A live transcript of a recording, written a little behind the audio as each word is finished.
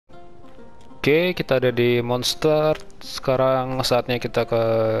Oke, kita ada di monster. Sekarang saatnya kita ke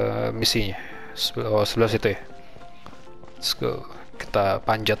misinya. Sebelah situ ya. Let's go. Kita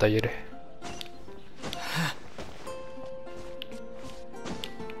panjat aja deh.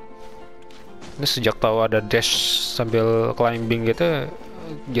 Ini sejak tahu ada dash sambil climbing gitu,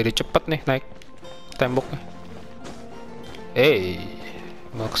 jadi cepet nih naik temboknya.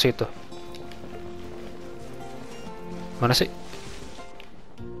 Mau ke situ. Mana sih?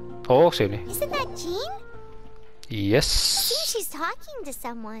 Oh, sini. Isn't that Jean? Yes. I think she's talking to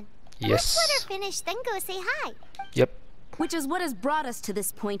someone. Yes. Let's let her finish, then go say hi. Yep. Which is what has brought us to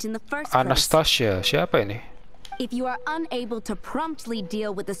this point in the first place. Anastasia, siapa ini? If you are unable to promptly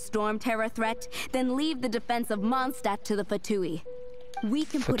deal with the storm terror threat, then leave the defense of Mondstadt to the Fatui. We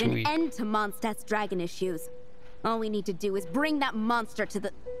can put an end to Mondstadt's dragon issues. All we need to do is bring that monster to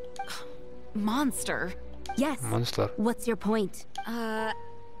the... Monster? Yes. Monster. What's your point?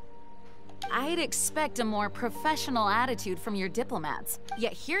 I'd expect a more professional attitude from your diplomats.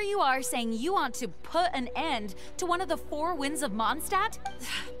 Yet here you are saying you want to put an end to one of the four winds of Mondstadt?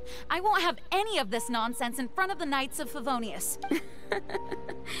 I won't have any of this nonsense in front of the Knights of Favonius.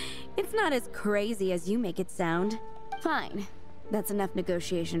 It's not as crazy as you make it sound. Fine. That's enough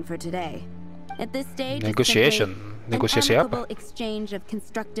negotiation for today. At this stage, Negotiation. Negosiasi an apa? amicable exchange of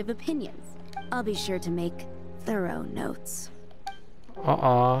constructive opinions. I'll be sure to make thorough notes.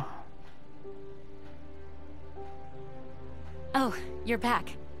 Oh, you're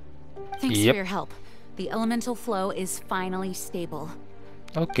back. Thanks Yep. for your help. The elemental flow is finally stable.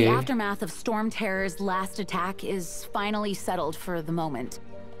 Okay. The aftermath of Storm Terror's last attack is finally settled for the moment.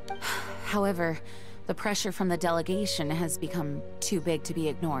 However, the pressure from the delegation has become too big to be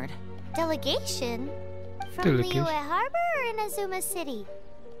ignored. Delegation? From Delegation. Liyue Harbor or in Azuma City?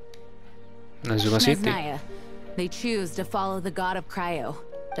 Nazuma City. Snezhnaya. They choose to follow the god of Cryo.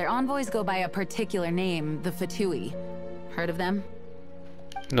 Their envoys go by a particular name, the Fatui. Heard of them?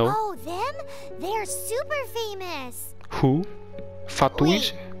 No. Oh, them? They're super famous. Who? Fatui?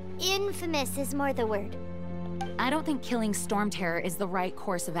 Wait, infamous is more the word. I don't think killing Storm Terror is the right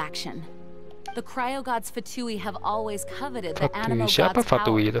course of action. The Cryo gods Fatui have always coveted the Animo Siapa god's power.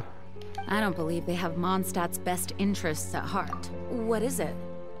 Fatui itu? I don't believe they have Mondstadt's best interests at heart. What is it?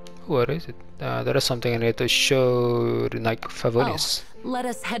 What is it? There is something I need to show the Nike Favonius. Let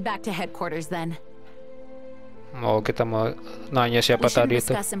us head back to headquarters then. Oh, kita mau nanya siapa We shouldn't tadi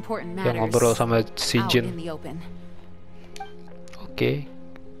itu discuss important yang matters ngobrol sama si out Jin. in the open. Oke,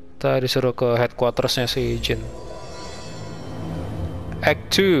 kita disuruh ke headquartersnya si Jin. Act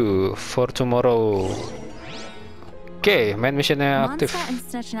 2 for tomorrow. Oke, main missionnya aktif. Mondstadt and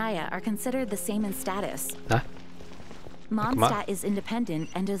Snezhnaya are considered the same in status. Nah, Mondstadt is independent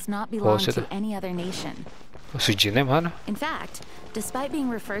and does not belong situ. to any other nation. si Jinnya mana? In fact, despite being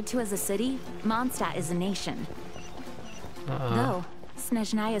referred to as a city, Mondstadt is a nation. Though,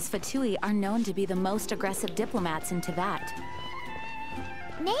 Snezhnaya's Fatui are known to be the most aggressive diplomats in Teyvat.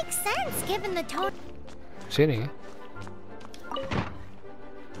 Makes sense given the tone. Sini ya.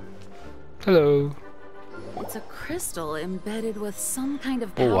 Hello. It's a crystal embedded with some kind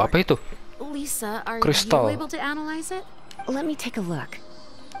of Oh, power. apa itu? Lisa, are Crystal. you able to analyze it? Let me take a look.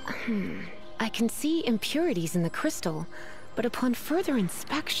 I can see impurities in the crystal, but upon further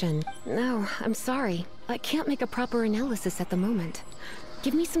inspection... No, I'm sorry. I can't make a proper analysis at the moment.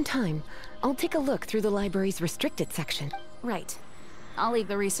 Give me some time. I'll take a look through the library's restricted section. Right. I'll leave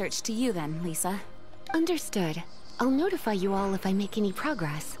the research to you then, Lisa. Understood. I'll notify you all if I make any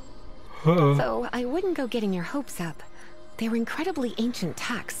progress. Though I wouldn't go getting your hopes up. They're incredibly ancient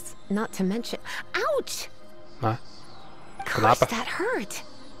texts, not to mention... Ouch! Hah? Gosh, Kenapa? that hurt.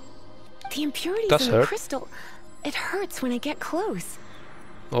 The impurities Does in the hurt? crystal... It hurts when I get close.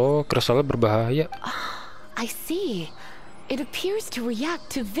 Oh, kristalnya berbahaya. I see. It appears to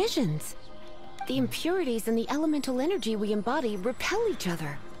react to visions. The impurities and the elemental energy we embody repel each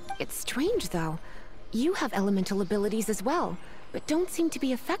other. It's strange, though. You have elemental abilities as well, but don't seem to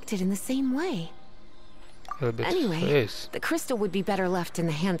be affected in the same way. Anyway, Yes. the crystal would be better left in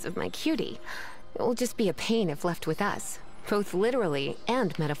the hands of my cutie. It will just be a pain if left with us, both literally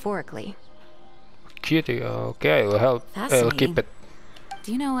and metaphorically. Cutie. Okay, I will help. I'll keep it.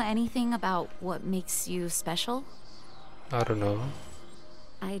 Do you know anything about what makes you special? I don't know.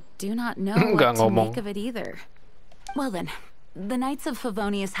 I do not know Nggak what to ngomong. make of it either. Well then, the Knights of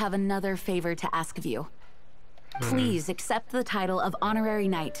Favonius have another favor to ask of you. Please accept the title of Honorary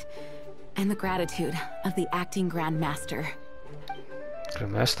Knight and the gratitude of the Acting Grand Master.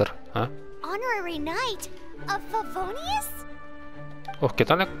 Grandmaster, hah? Honorary Knight of Favonius? Oh,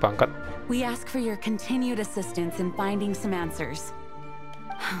 kita naik pangkat. We ask for your continued assistance in finding some answers.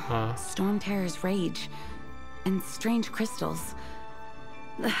 Storm Terror's rage and strange crystals.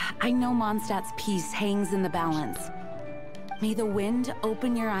 I know Mondstadt's peace hangs in the balance. May the wind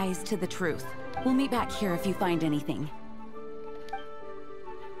open your eyes to the truth. We'll meet back here if you find anything.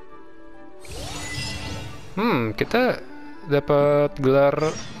 Kita dapat gelar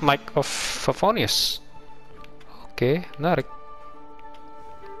Knight of Favonius. Oke, menarik.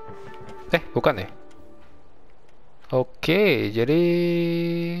 Bukan ya? Oke, jadi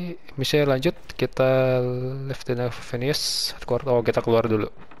misalnya lanjut, kita left the Favonius. Oh, kita keluar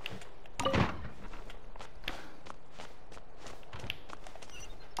dulu.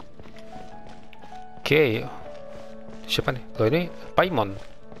 Oke, siapa nih? Oh, ini Paimon.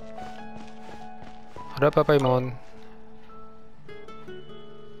 Ada apa, Paimon?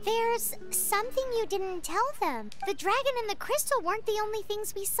 There's something you didn't tell them. The dragon and the crystal weren't the only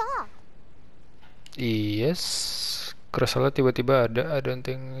things we saw. Yes, Crystal tiba-tiba ada. I don't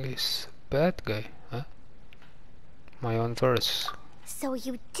think he's a bad guy. Huh? My own first. So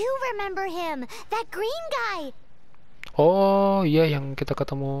you do remember him, that green guy. Oh iya, yang kita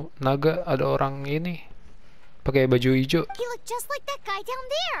ketemu Naga, ada orang ini pakai baju hijau. He looked just like that guy down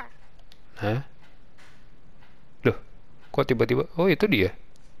there. Hah? Loh, kok tiba-tiba? Oh, itu dia.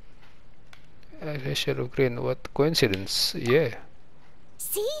 Shadow green, what coincidence? Yeah.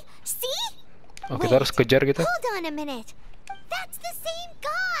 See? Oh, kita harus kejar kita. Hold on a minute. That's the same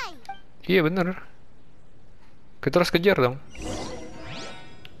guy. Iya bener. Kita harus kejar dong.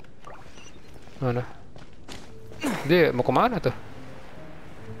 Mana? Dia mau kemana tuh?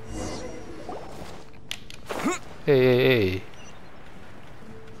 Hey.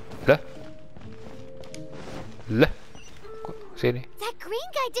 Lah. Kok sini? That green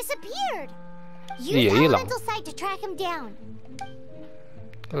guy disappeared. Iya, Use hilang. elemental sight to track him down.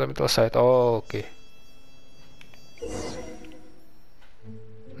 Elemental sight. Oh, oke.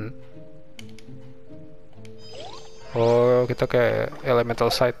 Oh, kita kayak elemental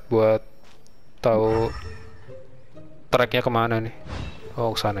sight buat tahu tracknya kemana nih.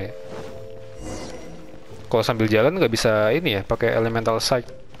 Oh, kesana ya. Kalau sambil jalan nggak bisa ini ya, pakai elemental sight.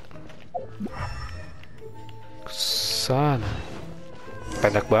 Kesana.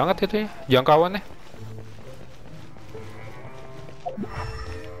 Pendek banget itu ya, jangkauannya.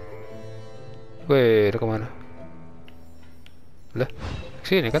 Weh, udah kemana? Lah,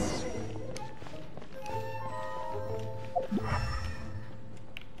 sini kan?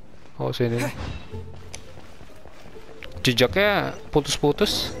 Oh, sini. Jejaknya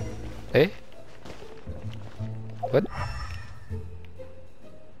putus-putus. What?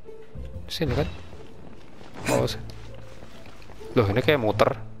 Sini kan? Oh, loh, ini kayak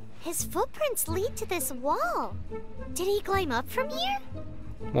muter. His footprints lead to this wall. Did he climb up from here?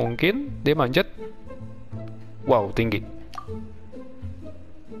 Mungkin dia manjat. Wow, tinggi.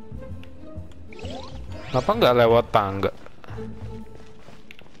 Kenapa nggak lewat tangga?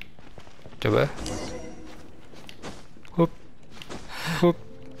 Coba. Hup.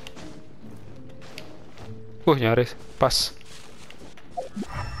 Nyaris. Pas.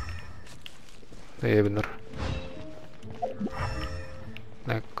 Iya bener.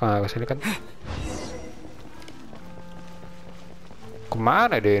 Naik ke sini kan.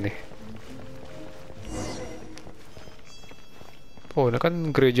 Kemana dia ini? Oh, ini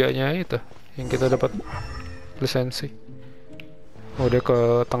kan gerejanya itu yang kita dapat lisensi. Oh, dia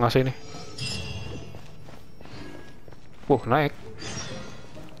ke tengah sini. Naik.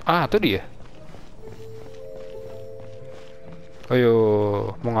 Ah, itu dia. Ayo,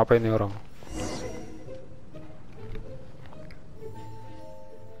 mau ngapain nih orang?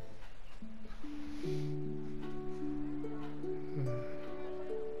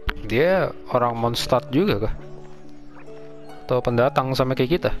 Dia orang Mondstadt juga kah? Atau pendatang sama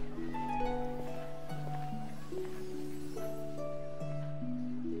kayak kita?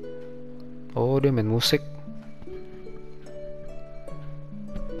 Oh, dia main musik.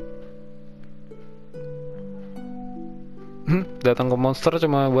 Datang ke monster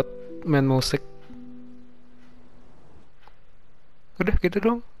cuma buat main musik. Udah gitu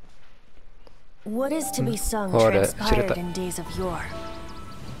dong. What is to be sung ada transpired cerita. in days of yore,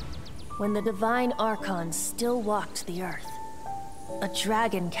 when the divine archons still walked the earth. A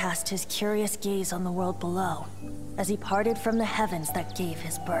dragon cast his curious gaze on the world below, as he parted from the heavens that gave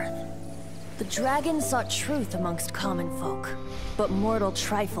his birth. The dragon sought truth amongst common folk, but mortal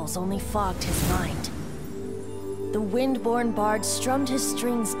trifles only fogged his mind. The wind-born bard strummed his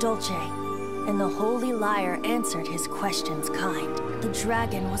strings dulce, and the holy lyre answered his questions kind. The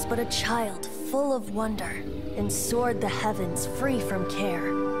dragon was but a child full of wonder, and soared the heavens free from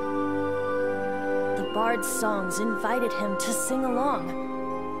care. The bard's songs invited him to sing along,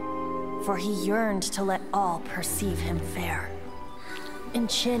 for he yearned to let all perceive him fair.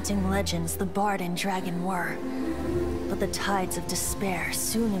 Enchanting legends the bard and dragon were, but the tides of despair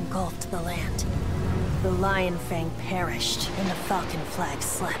soon engulfed the land. The lion fang perished and the falcon flag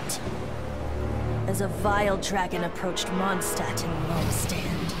slept, as a vile dragon approached Mondstadt in lone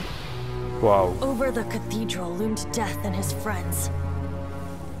stand. Wow. Over the cathedral loomed death and his friends.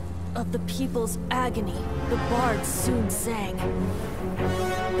 Of the people's agony, the bards soon sang.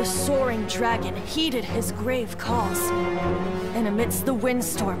 The soaring dragon heeded his grave calls, and amidst the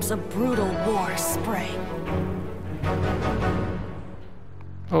windstorms a brutal war sprang.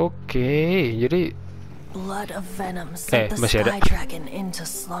 Oke, jadi Blood of venom sent the masih ada. sky dragon into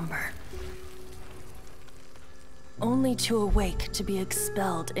slumber, only to awake to be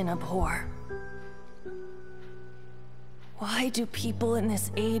expelled in abhor. Why do people in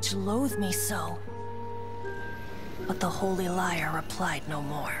this age loathe me so? But the holy liar replied no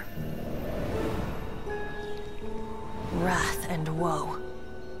more. Wrath and woe,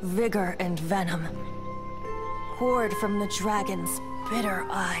 vigor and venom, poured from the dragon's bitter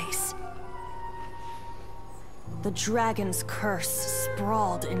eyes. The dragon's curse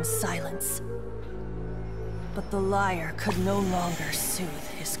sprawled in silence, but the liar could no longer soothe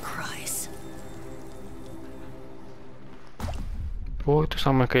his cries. oh itu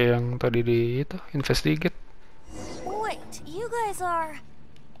sama kayak yang tadi di itu investigate. Wait, you guys are...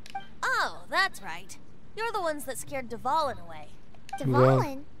 Oh, that's right. You're the ones that scared Dvalin away.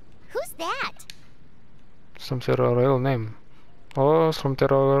 Dvalin? Who's that? Storm Terror real name. Oh, Storm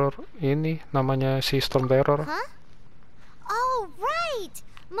Terror ini namanya si Storm Terror. Huh? Oh, right!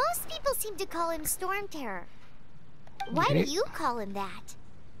 Most people seem to call him Storm Terror. Why do you call him that?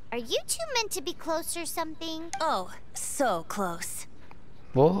 Are you two meant to be close or something? Oh, so close.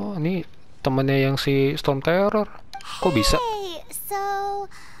 Oh, ini temennya yang si Storm Terror. Kok bisa? Hey, so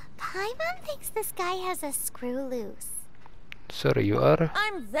Paimon thinks this guy has a screw loose. Sorry, you are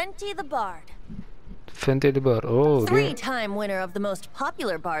I'm Venti the Bard. Venti the Bar. Oh, dia Three-time winner of the most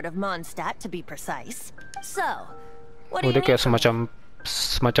popular bard of Mondstadt, to be precise. So, what do udah you kayak need from me?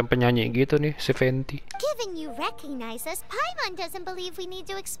 semacam penyanyi gitu nih si Venti. Given you recognize us, Paimon doesn't believe we need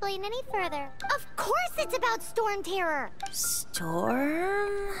to explain any further. Of course it's about Storm Terror!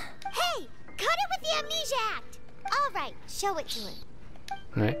 Storm? Hey! Cut it with the Amnesia Act! Alright, show it to him.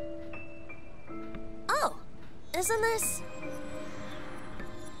 Nih. Oh, isn't this...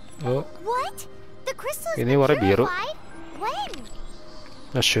 Oh, What? The crystal is Ini warna biru. When?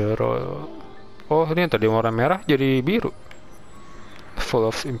 not sure. Oh, ini yang tadi warna merah jadi biru. Full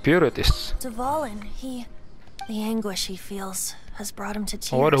of impurities. Dvalin, the anguish he feels has brought him to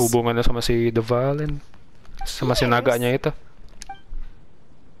tears. Oh, ada hubungannya sama si Dvalin, sama si naganya itu.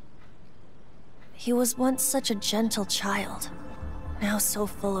 He was once such a gentle child, now so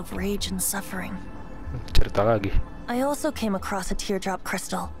full of rage and suffering. Cerita lagi. I also came across a teardrop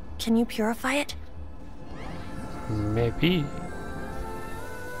crystal. Can you purify it? Maybe.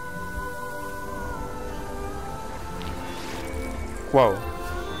 Wow.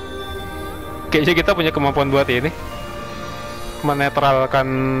 Kayaknya kita punya kemampuan buat ini. Menetralkan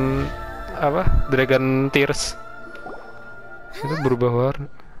apa? Dragon Tears. Itu berubah warna.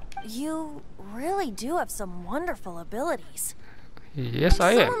 You really do have some wonderful abilities. Yes,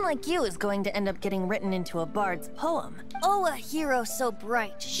 I am. Someone like you is going to end up getting written into a bard's poem. Oh, a hero so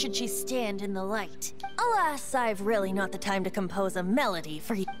bright, should she stand in the light. Alas, I've really not the time to compose a melody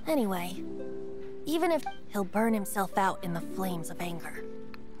for you. Anyway, even if he'll burn himself out in the flames of anger.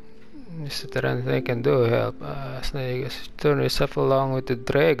 Is there anything I can do? Help us. Turn yourself along with the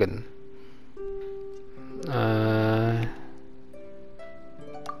dragon.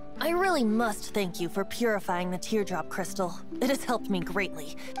 I really must thank you for purifying the teardrop crystal. It has helped me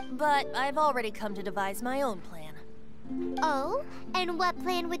greatly. But I've already come to devise my own plan. Oh? And what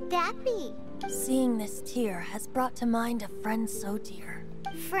plan would that be? Seeing this tear has brought to mind a friend so dear.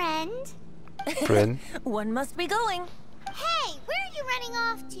 Friend? Friend. One must be going. Hey, where are you running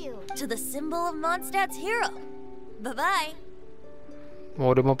off to? To the symbol of Mondstadt's hero. Bye-bye.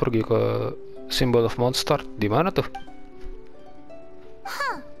 Oh, dia mau pergi ke Symbol of Mondstadt. Di mana tuh?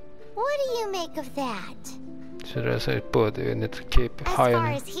 Huh. What do you make of that? Should I say put in it to keep As high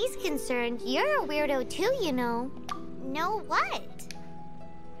far on as he's concerned, you're a weirdo too, you know. Know what?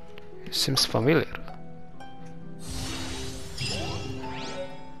 Seems familiar.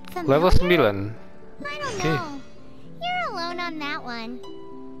 Familiar? Level 9. I don't Okay. know. You're alone on that one.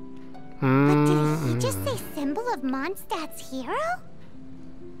 But did he just say symbol of Mondstadt's hero?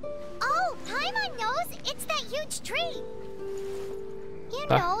 Oh, Paimon knows! It's that huge tree! You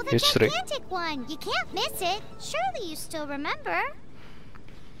know, the huge tree. gigantic one! You can't miss it! Surely you still remember?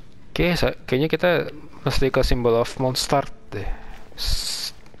 Kayaknya kita mesti ke symbol of monster deh.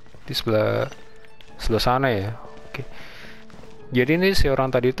 Di sebelah sana ya. Oke. Jadi ini si orang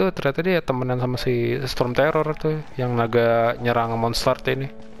tadi tuh ternyata dia temenan sama si Storm Terror tuh yang naga nyerang monster ini.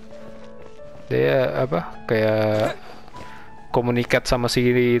 Dia kayak komunikat sama si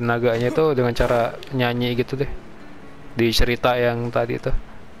naganya tuh dengan cara nyanyi gitu deh. Di cerita yang tadi tuh.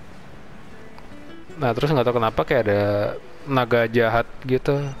 Nah, terus nggak tahu kenapa kayak ada naga jahat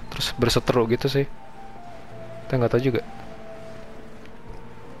gitu, terus berseteru gitu sih. Kita nggak tahu juga.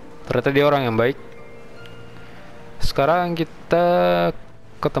 Ternyata dia orang yang baik. Sekarang kita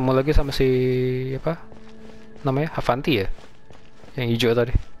ketemu lagi sama si namanya Venti ya, yang hijau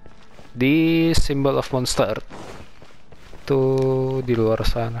tadi di symbol of monster tuh di luar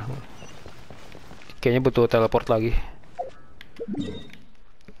sana. Kayaknya butuh teleport lagi.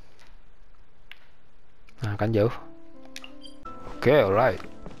 Nah, kan jauh. Oke, alright.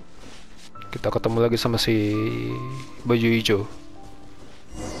 Kita ketemu lagi sama si baju hijau.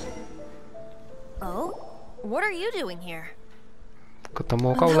 Oh, what are you doing here?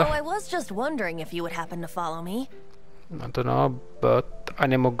 Ketemu kau No, lah. I was just wondering if you would happen to follow me. I don't know about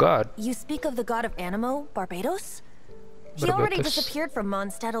Anemo God. You speak of the god of Anemo, Barbados? He already Barbados. disappeared from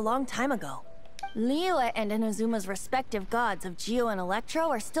Mondstadt a long time ago. Liyue and Inazuma's respective gods of Geo and Electro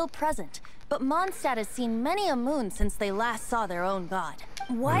are still present, but Mondstadt has seen many a moon since they last saw their own god.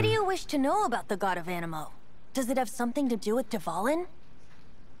 Why do you wish to know about the god of Anemo? Does it have something to do with Dvalin?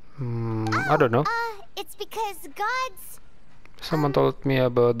 I don't know. It's because gods... Someone told me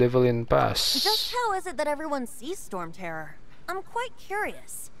about Devil Pass. Just how is it that everyone sees Storm Terror? I'm quite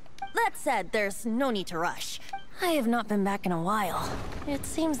curious. That said, there's no need to rush. I have not been back in a while. It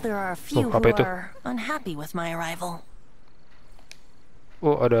seems there are a few who apa itu? are unhappy with my arrival.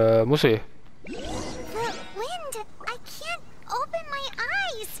 Oh, ada musuh ya? The wind! I can't open my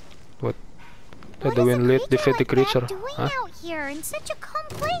eyes! What? What The is wind a lead creature defeat the like creature. that doing Hah? out here in such a calm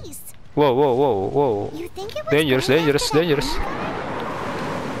place? Wow, wow, wow, wow. You think it was Dangerous, going dangerous, after that dangerous. His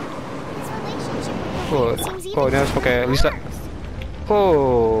relationship with the Oh, wind seems even ini harus pakai Lisa. worse.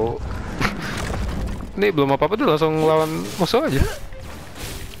 Oh. Ini belum apa-apa tuh langsung lawan musuh aja.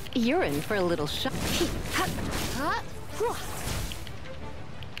 You're in for a little shock.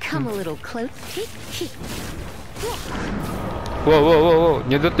 Come a little close. Wow, wow, wow, wow.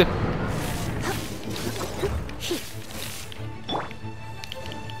 Nyedot deh.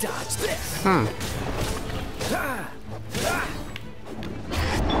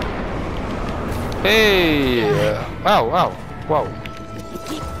 Hey, wow, wow, wow.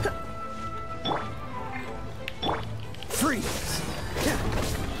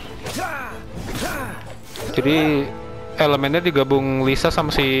 Jadi elemennya digabung Lisa sama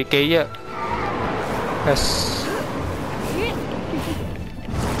si Keia. Es.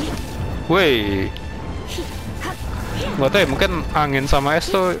 Woi. Nggak tahu ya, mungkin angin sama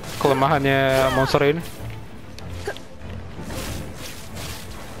es tuh kelemahannya monster ini.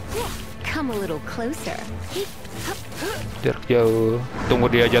 Come a little closer. Jarak jauh. Tunggu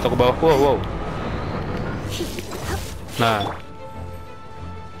dia jatuh ke bawah. Wow, wow. Nah.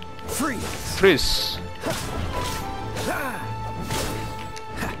 Freeze.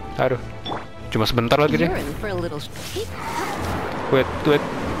 Aduh. Cuma sebentar lagi deh. You're in for a little. Wait, wait.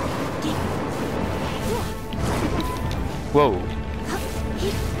 Wow.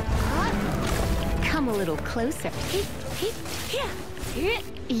 Come a little closer.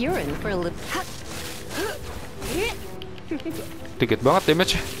 You're in for a little. Dikit banget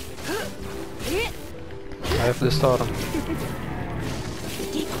damage. I have the storm.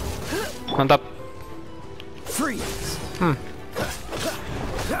 Mantap.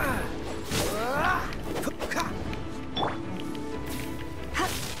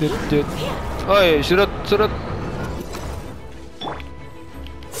 Dit. Oi, surut.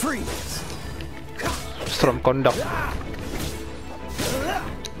 Storm conduct.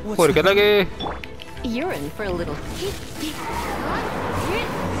 Oh, dekat lagi. You're in for a little.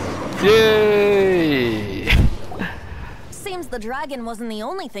 Yay! Seems the dragon wasn't the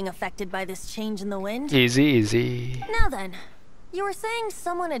only thing affected by this change in the wind. Easy. Now then, you were saying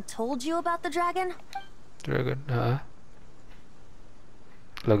someone had told you about the dragon? Dragon,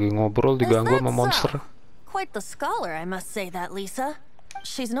 lagi ngobrol Is diganggu that sama monster. so? Quite the scholar, I must say that, Lisa.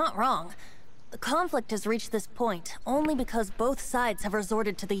 She's not wrong. The conflict has reached this point only because both sides have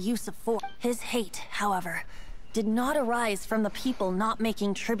resorted to the use of force. His hate, however, did not arise from the people not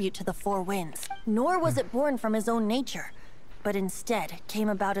making tribute to the Four Winds, nor was it born from his own nature, but instead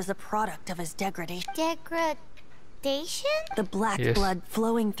came about as a product of his degradation. Foundation? The black Yes. blood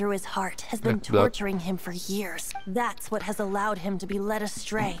flowing through his heart has been Black blood. torturing him for years. That's what has allowed him to be led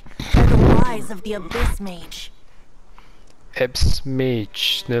astray by the lies of the Abyss Mage. Ebs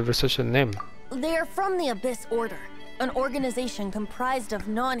Mage, never such a name. They are from the Abyss Order, an organization comprised of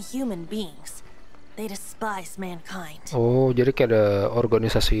non-human beings. They despise mankind. Oh, jadi kayak ada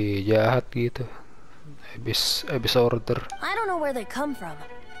organisasi jahat gitu. Abyss Order. I don't know where they come from.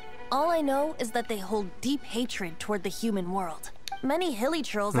 All I know is that they hold deep hatred toward the human world. Many hilly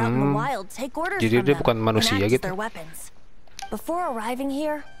trolls out in the wild take orders Jadi from dia them bukan and manusia axe gitu. their weapons. Before arriving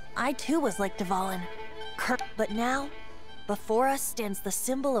here, I too was like Dvalin. But now, before us stands the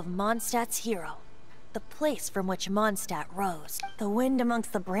symbol of Mondstadt's hero, the place from which Mondstadt rose. The wind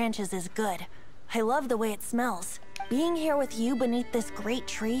amongst the branches is good. I love the way it smells. Being here with you beneath this great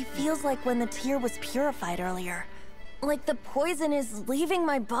tree feels like when the tear was purified earlier. Like the poison is leaving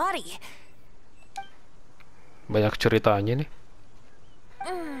my body. Banyak ceritanya nih.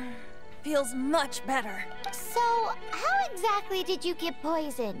 Feels much better. So, how exactly did you get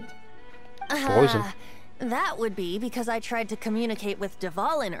poisoned? Poison. That would be because I tried to communicate with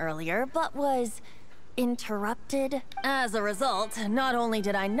Dvalin earlier, but was interrupted. As a result, not only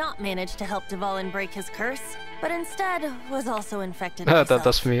did I not manage to help Dvalin break his curse, but instead was also infected myself.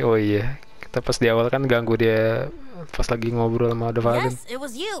 Tatasmi, oh iya. Kita pas di awal kan ganggu dia pas lagi ngobrol sama Dvalin. Yes, it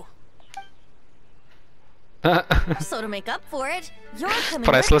was you. So to make up for it, you're coming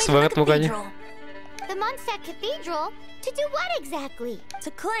Priceless with me banget to the mukanya. cathedral. The Mondstadt Cathedral? To do what exactly?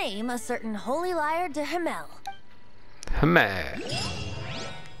 To claim a certain holy lyre de Himmel.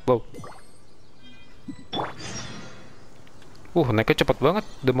 Wow. Naiknya cepet banget.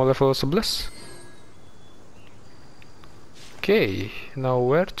 Udah mau level 11. Okay, now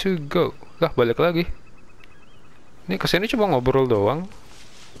where to go? Lah, balik lagi. Ini kesini cuma ngobrol doang.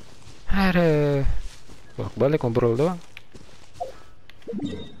 Ada. Balik ngobrol doang.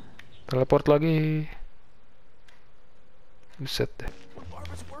 Teleport lagi. Buset deh.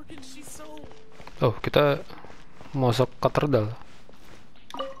 Oh, kita masuk katedral.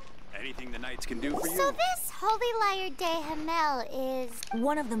 So this holy lyre de Himmel is...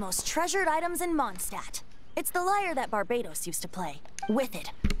 One of the most treasured items in Mondstadt. It's the lyre that Barbados used to play. With it,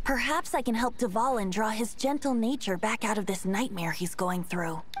 perhaps I can help Dvalin draw his gentle nature back out of this nightmare he's going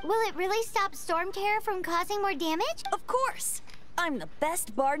through. Will it really stop Storm Terror from causing more damage? Of course! I'm the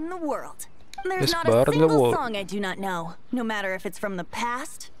best bard in the world. There's Best not a bard in the single world. song I do not know, no matter if it's from the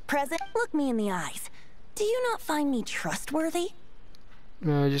past, present. Look me in the eyes. Do you not find me trustworthy?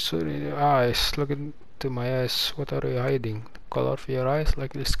 Just look in your eyes. Look into my eyes. What are you hiding? The color of your eyes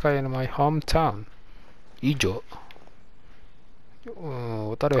like the sky in my hometown. Ijo.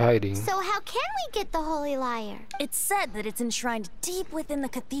 What are you hiding? So how can we get the holy lyre? It's said that it's enshrined deep within the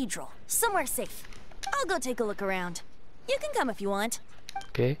cathedral, somewhere safe. I'll go take a look around. You can come if you want.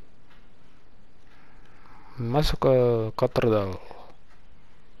 Okay. Masuk ke katedral.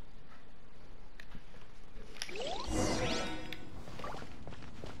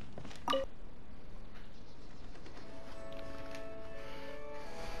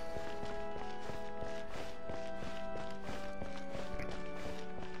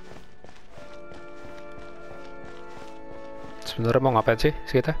 Sebenarnya mau ngapain sih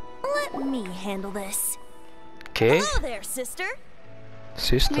kita? Let me handle this. Okay. Hello there, sister.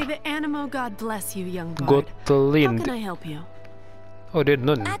 Sister. May the Animo God bless you, young bard. How Gotelind. can I help you? Oh, dia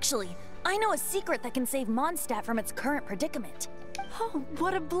nun. Actually, I know a secret that can save Mondstadt from its current predicament. Oh,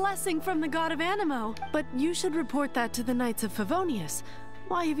 what a blessing from the god of Animo. But you should report that to the Knights of Favonius.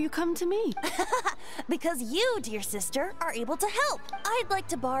 Why have you come to me? Because you, dear sister, are able to help. I'd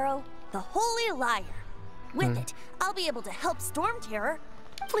like to borrow the Holy Lyre. With it, I'll be able to help Storm Terror.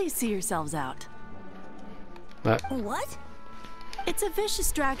 Please see yourselves out. What? It's a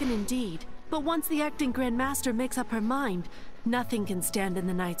vicious dragon indeed, but once the acting Grand Master makes up her mind, nothing can stand in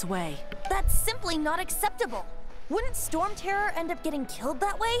the Knight's way. That's simply not acceptable. Wouldn't Storm Terror end up getting killed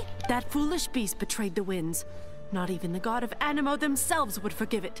that way? That foolish beast betrayed the winds. Not even the god of Animo themselves would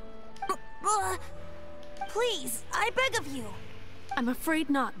forgive it. Please, I beg of you. I'm afraid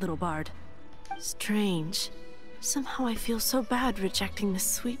not, little bard. Strange. Somehow I feel so bad rejecting this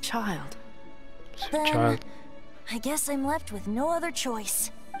sweet child. Then, Child. I guess I'm left with no other choice.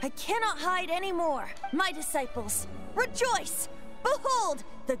 I cannot hide anymore. My disciples, rejoice! Behold,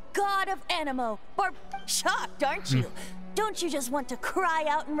 the god of Animo. Shocked, aren't you? Don't you just want to cry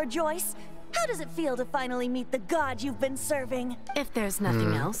out and rejoice? How does it feel to finally meet the god you've been serving? If there's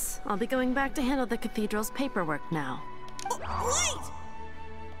nothing else, I'll be going back to handle the cathedral's paperwork now. Wait!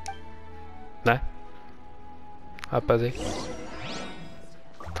 Nah. Apa sih?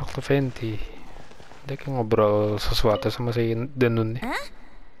 Talk to Venti. Dia kayak ngobrol sesuatu sama si Denun nih. Huh?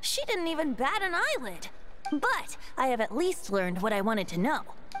 She didn't even bat an eyelid. But I have at least learned what I wanted to know.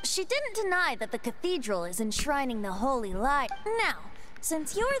 She didn't deny that the cathedral is enshrining the holy light. Now,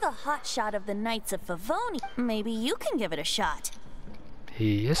 since you're the hotshot of the Knights of Favoni, maybe you can give it a shot.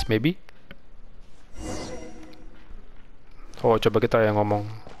 Yes, maybe. Oh, coba kita yang ngomong.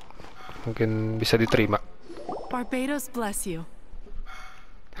 Mungkin bisa diterima. Barbados bless you.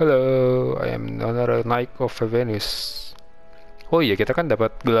 Hello, I am another Knight of Venus. Oh iya, kita kan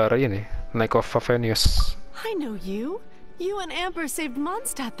dapat gelar ini, Knight of Venus. I know you. You and Amber saved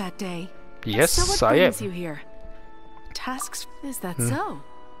Mondstadt that day. Yes, so what I am. brings you here? Tasks, is that so?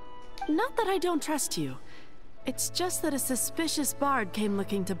 Not that I don't trust you. It's just that a suspicious bard came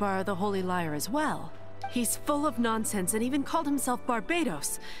looking to borrow the Holy Lyre as well. He's full of nonsense and even called himself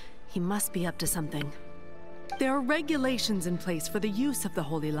Barbados. He must be up to something. There are regulations in place for the use of the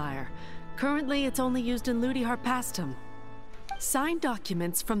Holy Lyre. Currently, it's only used in Ludihar Pastum. Signed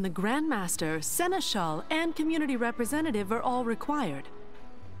documents from the Grand Master, Seneschal, and community representative are all required.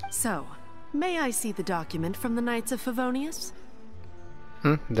 So, may I see the document from the Knights of Favonius?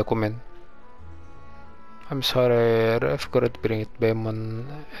 Document. I'm sorry, I forgot to bring it by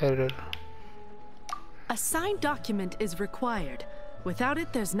error. A signed document is required. Without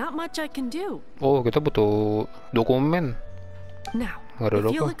it, there's not much I can do. Oh, kita butuh dokumen. Now, Nggak ada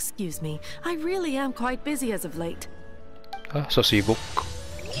if you'll apa. excuse me, I really am quite busy as of late. Ah, so sibuk.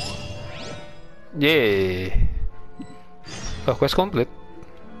 Yeay. Oh, quest complete.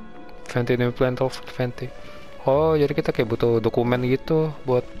 Venti new plant of Venti. Oh, jadi kita kayak butuh dokumen gitu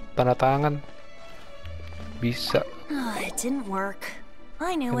buat tanda tangan. Bisa. It didn't work.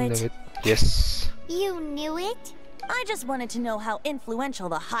 I knew it. Yes. You knew it? I just wanted to know how influential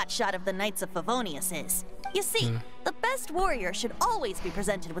the hotshot of the Knights of Favonius is. You see, the best warrior should always be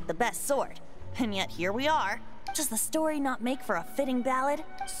presented with the best sword. And yet here we are. Does the story not make for a fitting ballad?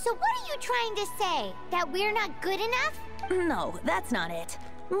 So what are you trying to say? That we're not good enough? No, that's not it.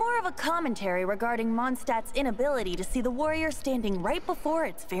 More of a commentary regarding Mondstadt's inability to see the warrior standing right before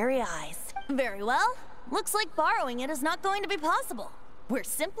its very eyes. Very well. Looks like borrowing it is not going to be possible. We're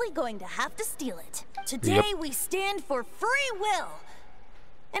simply going to have to steal it. Today we stand for free will.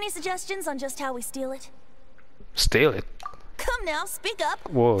 Any suggestions on just how we steal it? Steal it. Come now, speak up.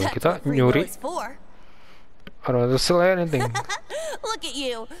 Wow, That's kita what free will nyuri. is for. I don't steal anything. Look at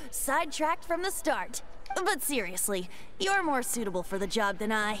you, sidetracked from the start. But seriously, you're more suitable for the job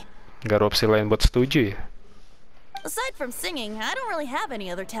than I. Gak ada opsi lain buat setuju ya? Aside from singing, I don't really have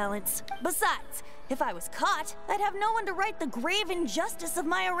any other talents. Besides, if I was caught, I'd have no one to right the grave injustice of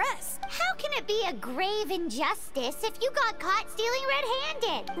my arrest. How can it be a grave injustice if you got caught stealing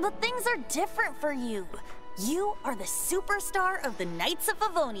red-handed? But things are different for you. You are the superstar of the Knights of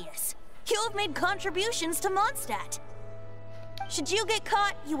Favonius. You have made contributions to Mondstadt. Should you get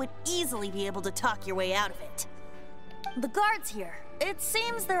caught, you would easily be able to talk your way out of it. The guards here, it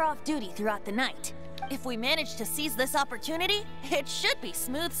seems they're off duty throughout the night. If we manage to seize this opportunity, it should be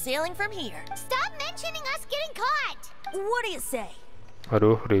smooth sailing from here. Stop mentioning us getting caught! What do you say?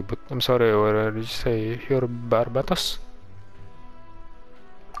 Aduh, ribut. I'm sorry, what did you say? You're Barbados?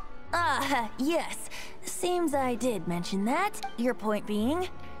 Yes. Seems I did mention that. Your point being?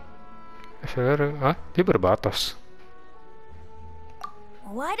 Hah? Dia Barbados.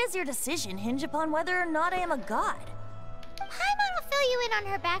 Why does your decision hinge upon whether or not I am a god? Paimon will fill you in on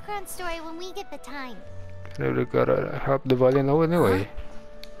her background story when we get the time. We gotta help the valiant anyway.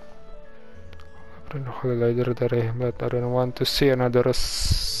 But I don't want to see another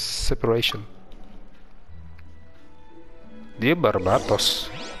separation. Dia Barbados.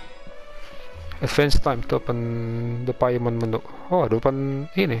 Advance time to open the Paimon menu. Oh, ada open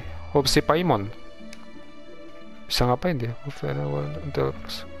ini. Opsi Paimon. Bisa ngapain dia?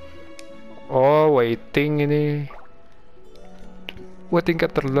 Oh, waiting ini. Waiting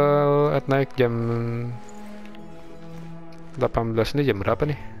terlalu at night jam 18 ini jam berapa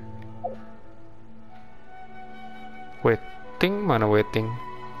nih? Waiting mana waiting?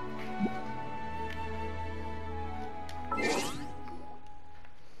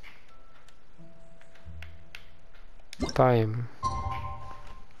 Time.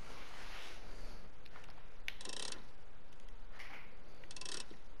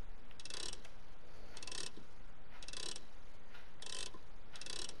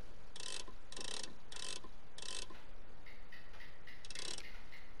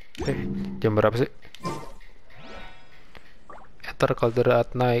 Jam berapa sih? Enter caldera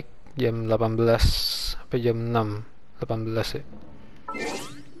at night jam 18 sampai jam 6 18 ya.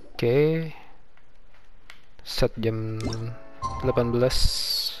 Oke. Set jam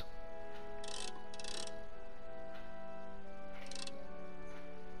 18.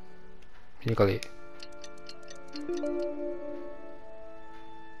 Ini kali.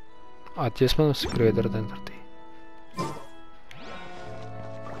 Adjustment greater than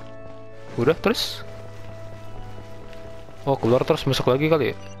 30. Udah terus? Oh keluar terus masuk lagi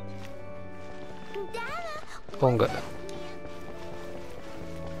kali ya? Oh enggak.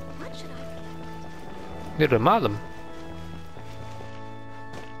 Ini udah malam.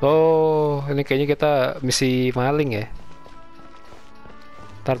 Oh ini kayaknya kita misi maling ya.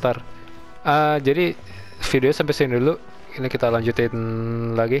 Tar. Jadi video sampai sini dulu. Ini kita lanjutin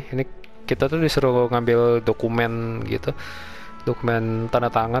lagi. Ini kita tuh disuruh ngambil dokumen gitu, dokumen tanda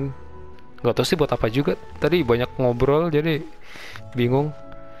tangan. Gak tau sih buat apa juga. Tadi banyak ngobrol jadi bingung.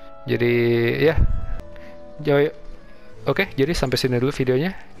 Jadi ya. Oke, jadi sampai sini dulu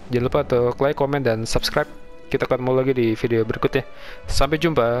videonya. Jangan lupa untuk like, komen, dan subscribe. Kita ketemu lagi di video berikutnya. Sampai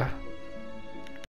jumpa.